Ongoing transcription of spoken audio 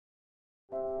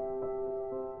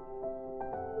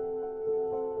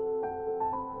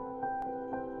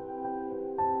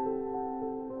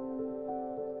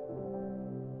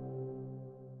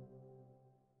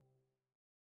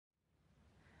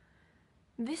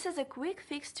This is a quick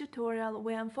fix tutorial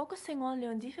where I'm focusing only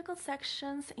on difficult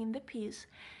sections in the piece,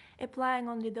 applying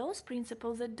only those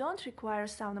principles that don't require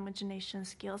sound imagination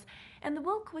skills and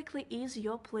will quickly ease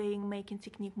your playing, making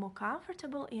technique more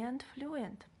comfortable and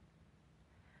fluent.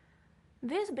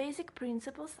 These basic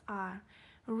principles are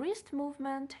wrist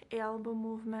movement, elbow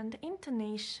movement,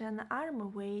 intonation,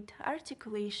 arm weight,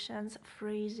 articulations,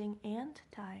 phrasing, and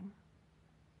time.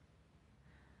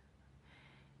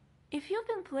 If you've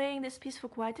been playing this piece for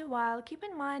quite a while, keep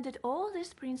in mind that all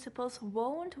these principles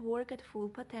won't work at full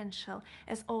potential,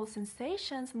 as old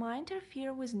sensations might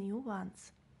interfere with new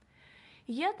ones.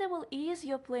 Yet they will ease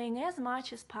your playing as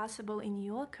much as possible in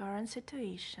your current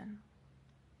situation.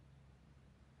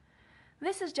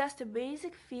 This is just a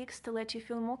basic fix to let you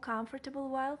feel more comfortable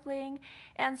while playing,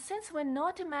 and since we're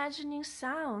not imagining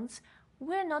sounds,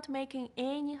 we're not making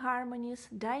any harmonies,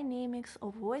 dynamics,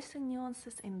 or voicing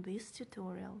nuances in this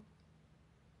tutorial.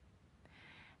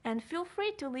 And feel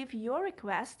free to leave your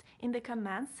request in the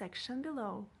comments section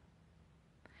below.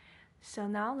 So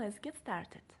now let's get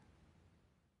started.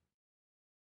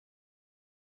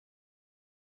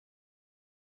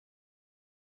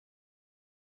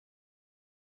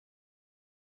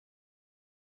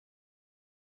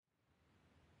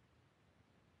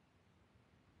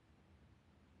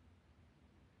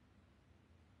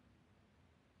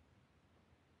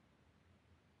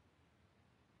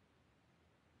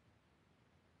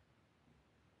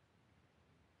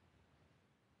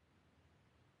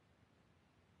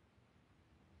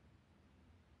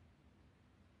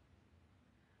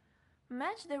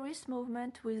 Match the wrist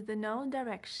movement with the note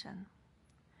direction.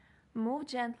 Move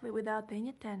gently without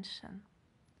any tension.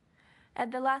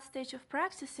 At the last stage of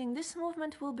practicing, this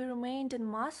movement will be remained in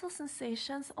muscle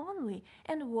sensations only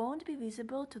and won't be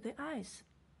visible to the eyes.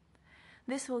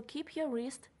 This will keep your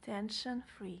wrist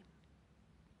tension-free.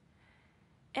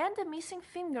 And a missing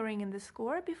fingering in the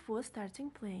score before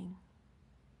starting playing.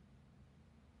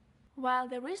 While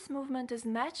the wrist movement is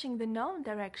matching the known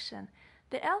direction,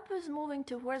 the elbow is moving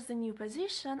towards the new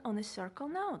position on a circle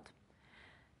note.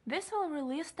 This will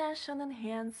release tension in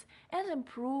hands and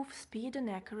improve speed and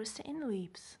accuracy in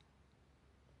leaps.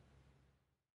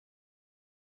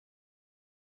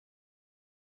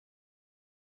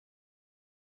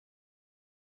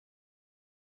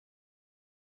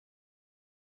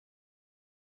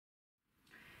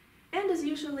 And as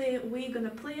usually, we're gonna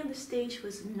play on the stage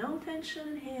with no tension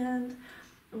in hand,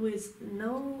 with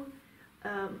no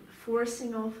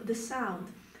forcing of the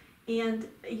sound. And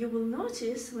you will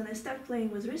notice when I start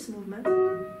playing with wrist movement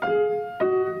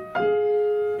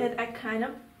that I kind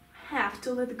of have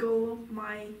to let go of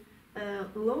my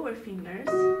lower fingers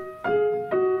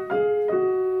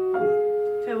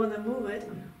if I want to move it,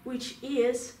 which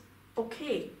is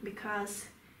okay because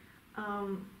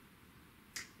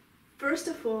first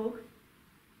of all,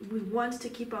 we want to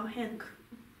keep our hand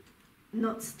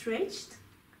not stretched,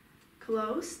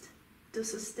 closed, to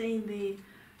sustain the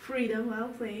freedom while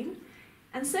playing.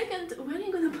 And second, when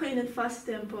you're gonna play in a fast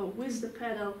tempo with the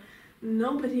pedal,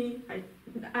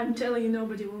 I'm telling you,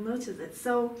 nobody will notice it.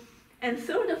 So, and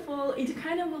third of all, it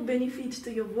kind of will benefit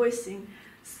to your voicing,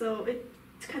 so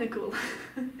it's kind of cool.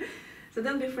 So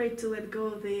don't be afraid to let go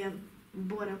of the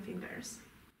bottom fingers.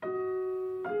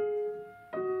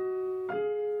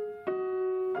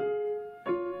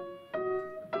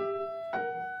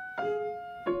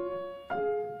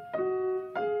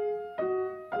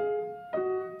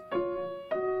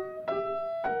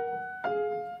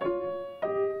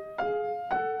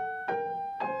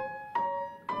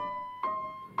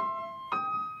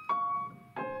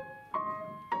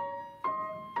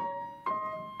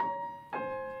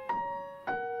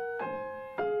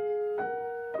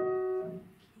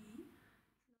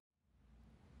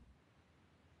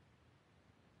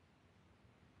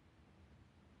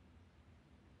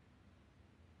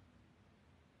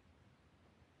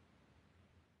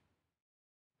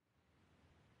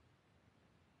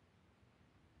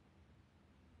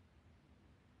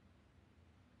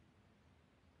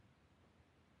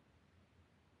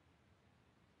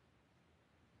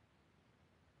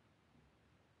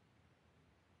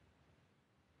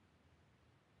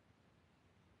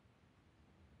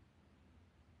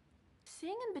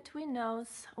 Sing in between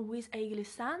notes with a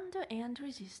glissando and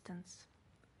resistance.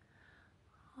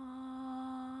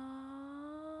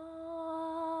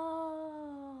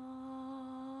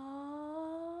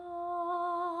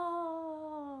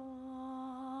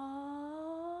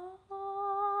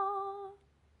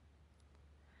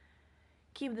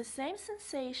 Keep the same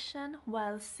sensation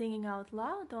while singing out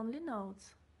loud only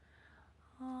notes.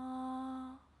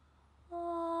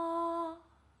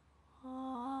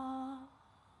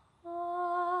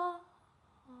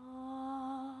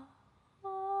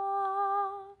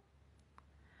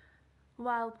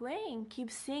 While playing,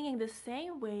 keep singing the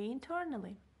same way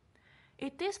internally.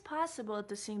 It is possible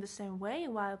to sing the same way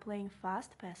while playing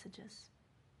fast passages.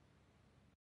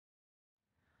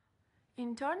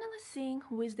 Internally sing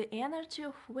with the energy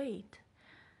of weight.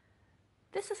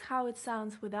 This is how it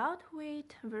sounds without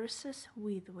weight versus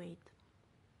with weight.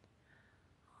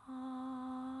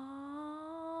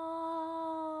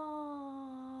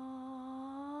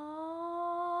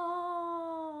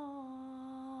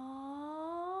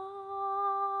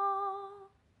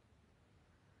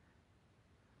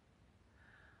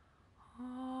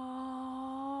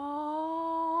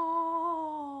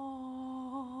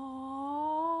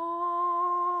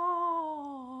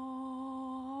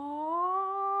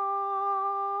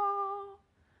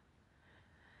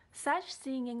 Such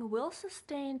singing will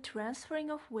sustain transferring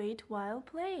of weight while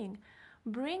playing,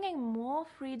 bringing more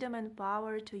freedom and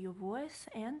power to your voice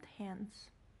and hands.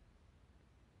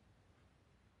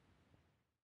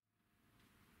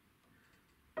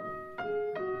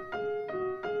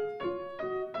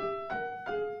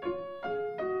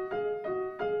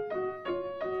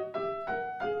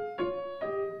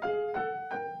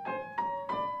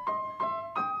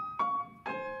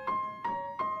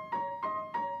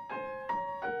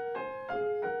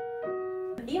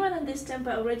 Even in this tempo,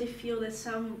 I already feel that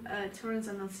some turns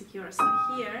are not secure. So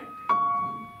here,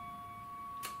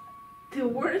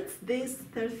 towards this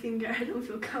third finger, I don't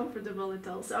feel comfortable at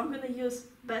all. So I'm going to use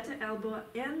better elbow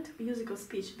and musical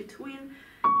speech between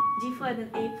D flat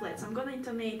and A flat. So I'm going to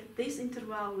intonate this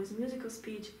interval with musical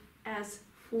speech as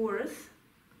fourth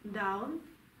down,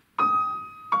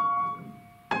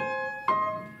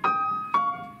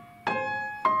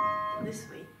 this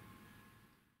way.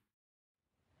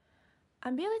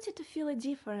 Ability to feel a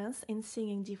difference in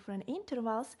singing different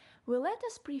intervals will let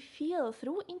us pre-feel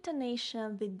through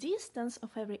intonation the distance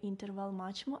of every interval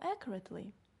much more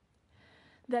accurately.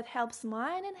 That helps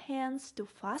mind and hands to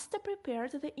faster prepare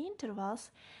to the intervals.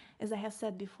 As I have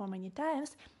said before many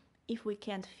times, if we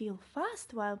can't feel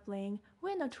fast while playing,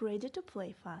 we're not ready to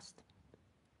play fast.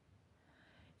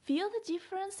 Feel the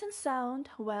difference in sound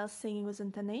while singing with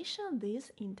intonation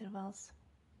these intervals.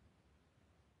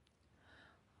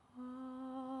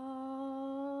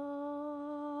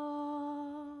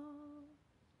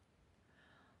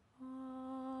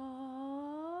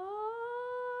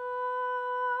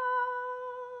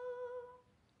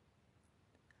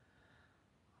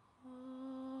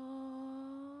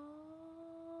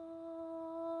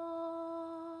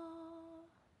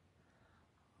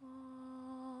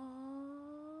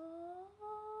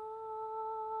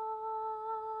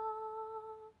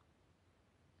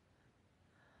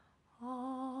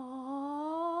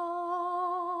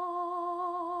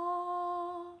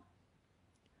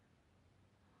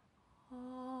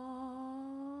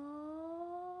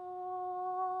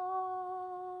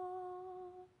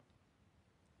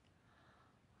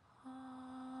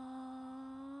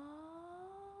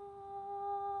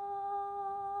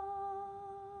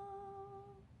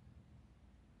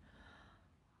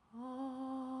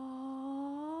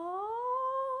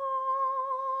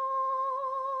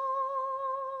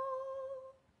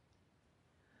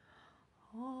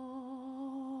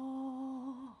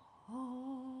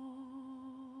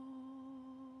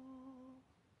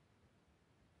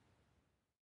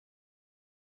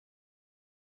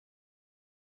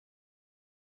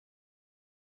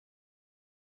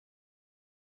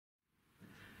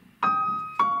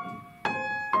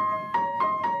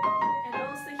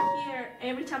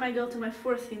 Every time I go to my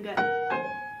fourth finger,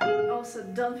 also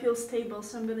don't feel stable,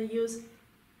 so I'm gonna use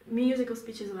musical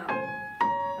speech as well.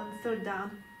 On third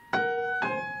down,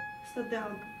 third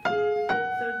down,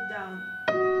 third down.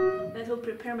 That will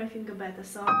prepare my finger better.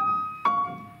 So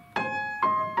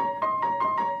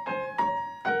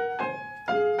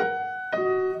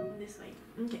this way.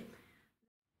 Okay.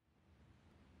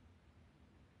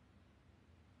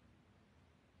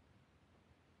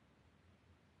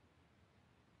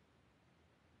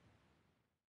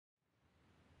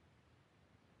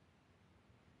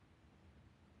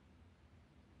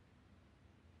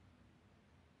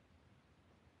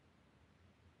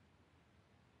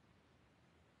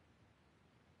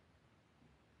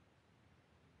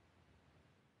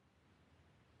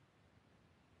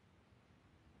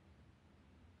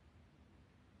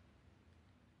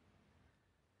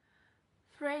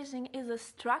 Phrasing is a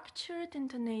structured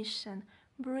intonation,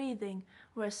 breathing,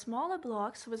 where smaller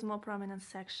blocks with more prominent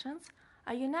sections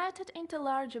are united into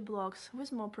larger blocks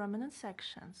with more prominent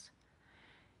sections.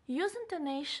 Use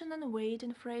intonation and weight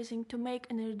in phrasing to make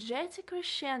an energetic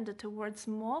crescendo towards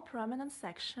more prominent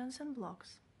sections and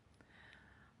blocks.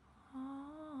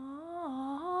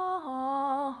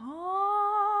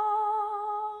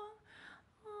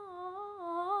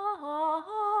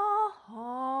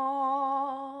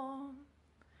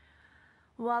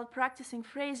 While practicing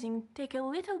phrasing, take a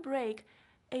little break,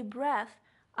 a breath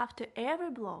after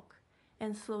every block,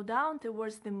 and slow down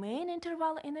towards the main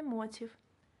interval in a motive,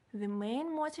 the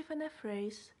main motive in a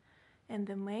phrase, and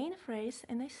the main phrase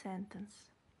in a sentence.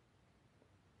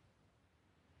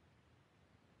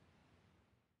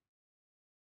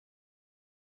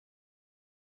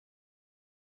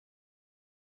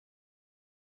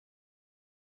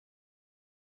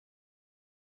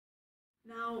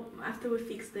 Now, after we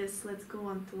fix this, let's go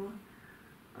on to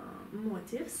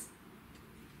motives.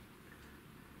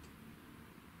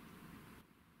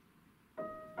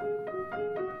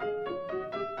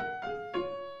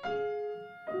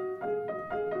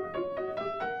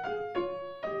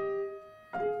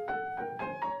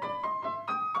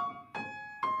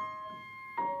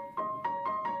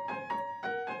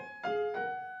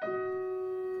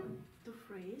 To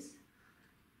phrase.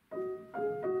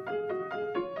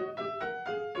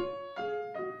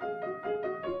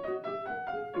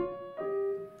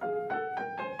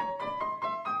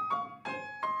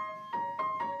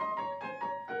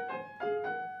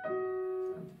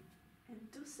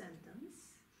 And to sentence.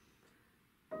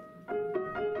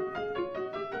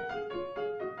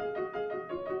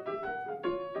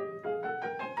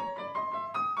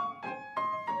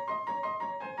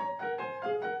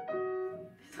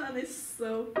 This one is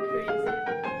so crazy.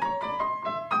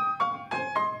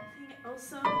 I think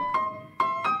also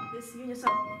this unison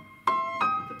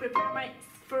to prepare my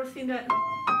first finger.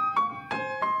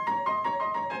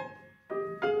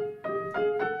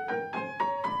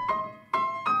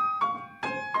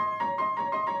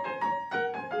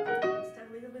 Start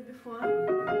a little bit before.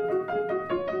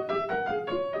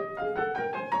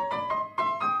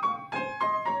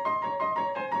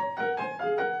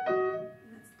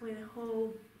 Let's play the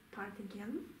whole part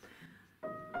again.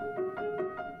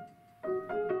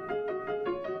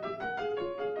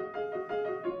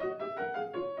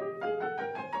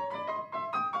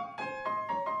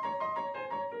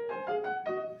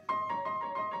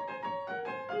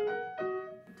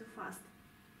 Too fast.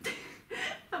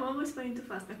 I'm always playing too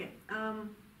fast. Okay.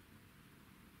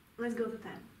 Let's go to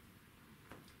time.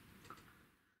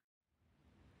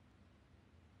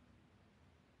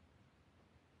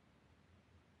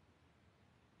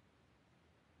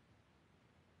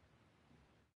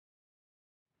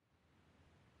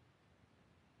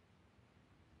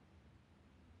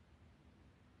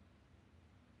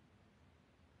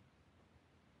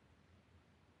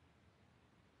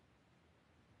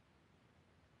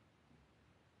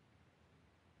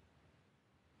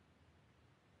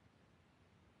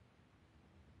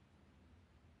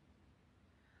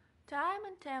 Time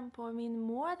and tempo mean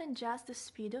more than just the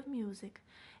speed of music.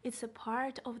 It's a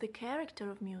part of the character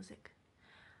of music.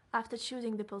 After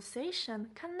choosing the pulsation,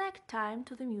 connect time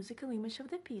to the musical image of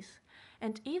the piece.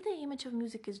 And if the image of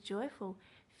music is joyful,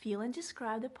 feel and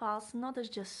describe the pulse not as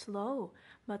just slow,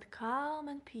 but calm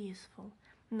and peaceful.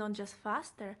 Not just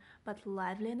faster, but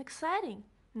lively and exciting.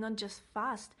 Not just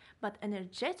fast, but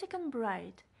energetic and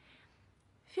bright.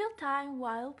 Feel time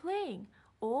while playing,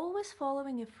 always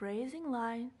following a phrasing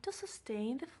line to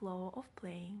sustain the flow of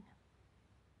playing.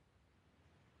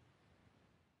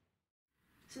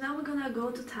 So now we're gonna go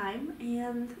to time,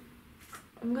 and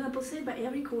I'm gonna pulsate by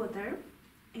every quarter,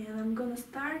 and I'm gonna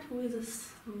start with a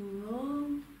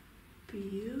slow,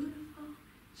 beautiful,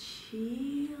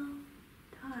 chill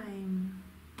time.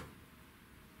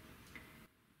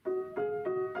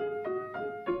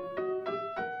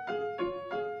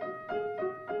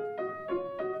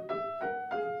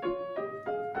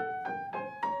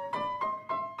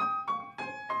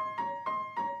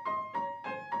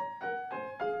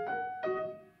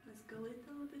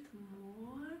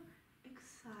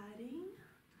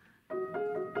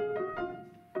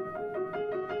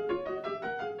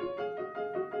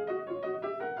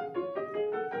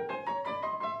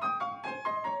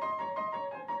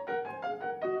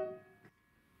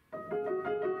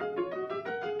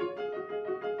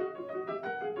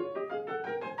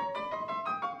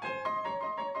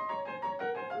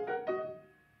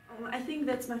 I think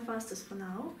that's my fastest for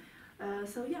now.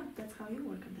 So yeah, that's how you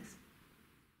work on this.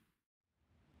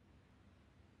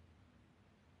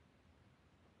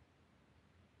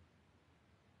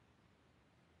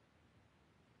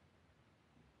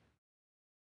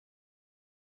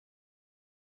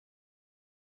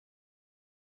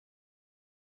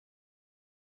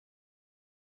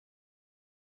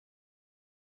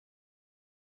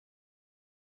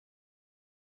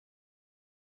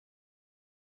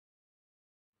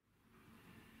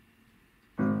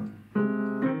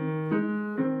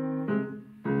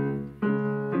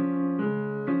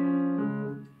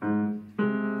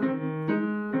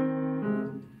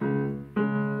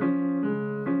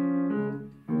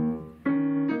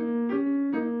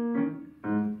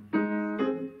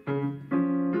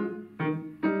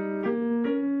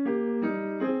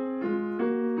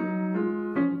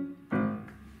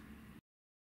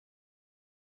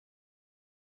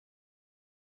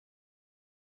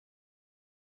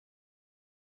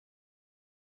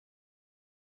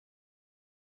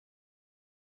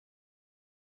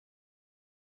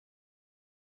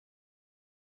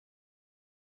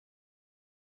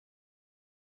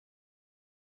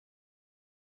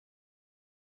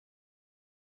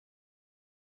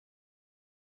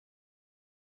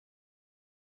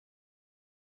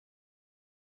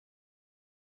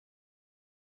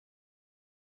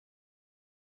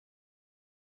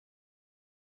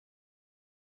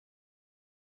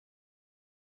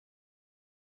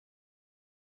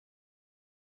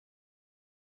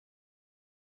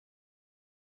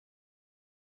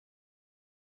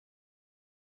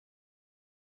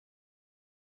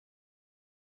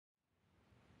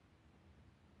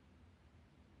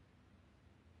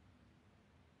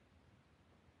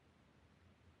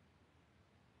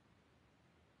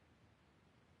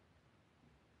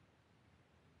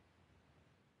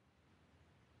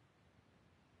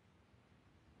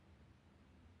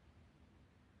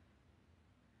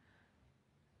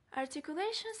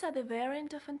 Articulations are the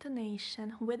variant of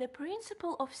intonation, where the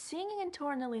principle of singing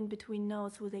internally in between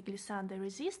notes with a glissando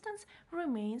resistance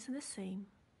remains the same.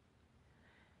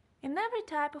 In every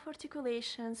type of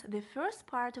articulations, the first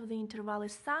part of the interval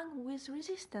is sung with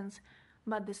resistance,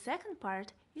 but the second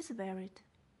part is varied.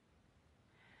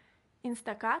 In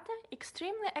staccato,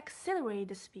 extremely accelerate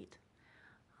the speed.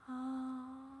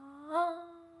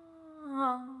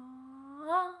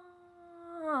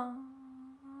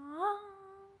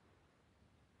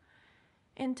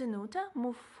 In tenuto,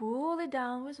 move fully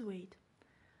down with weight.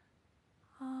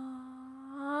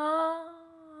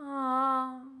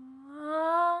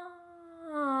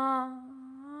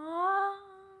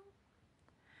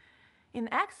 In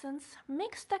accents,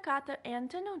 mix staccato and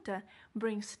tenuto,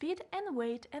 bring speed and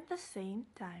weight at the same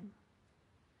time.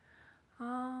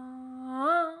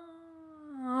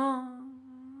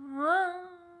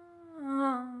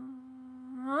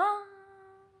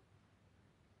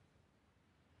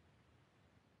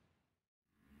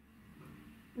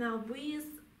 Now with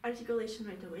articulation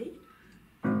right away.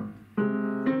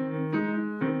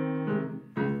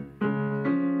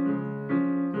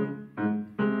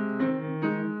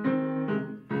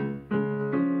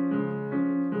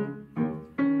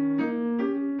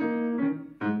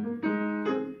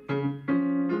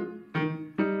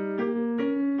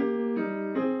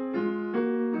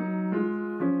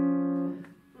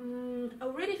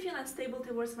 Already feel unstable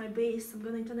towards my bass. I'm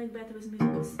gonna intonate better with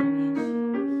musical speech.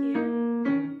 Here,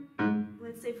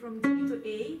 let's say from D to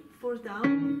A, 4th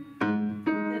down,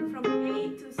 then from A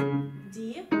to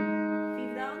D,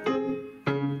 5th down,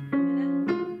 and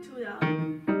then 2 down.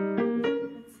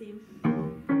 Let's see.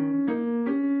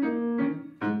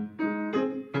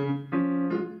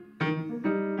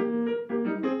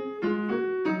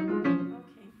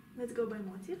 Okay, let's go by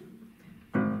motive.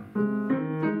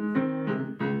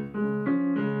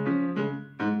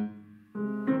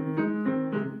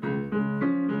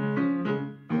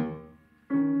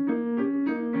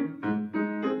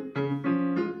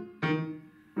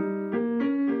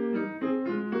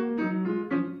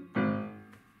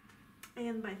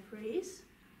 And by phrase.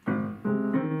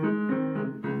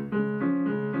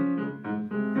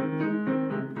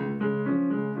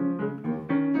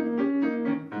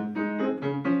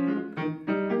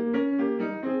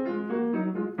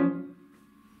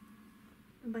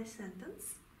 And by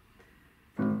sentence.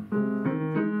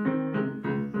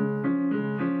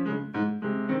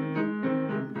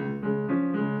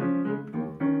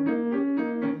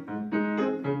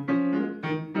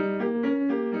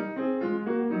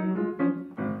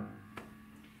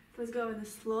 Let's go in a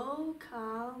slow,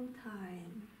 calm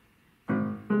time.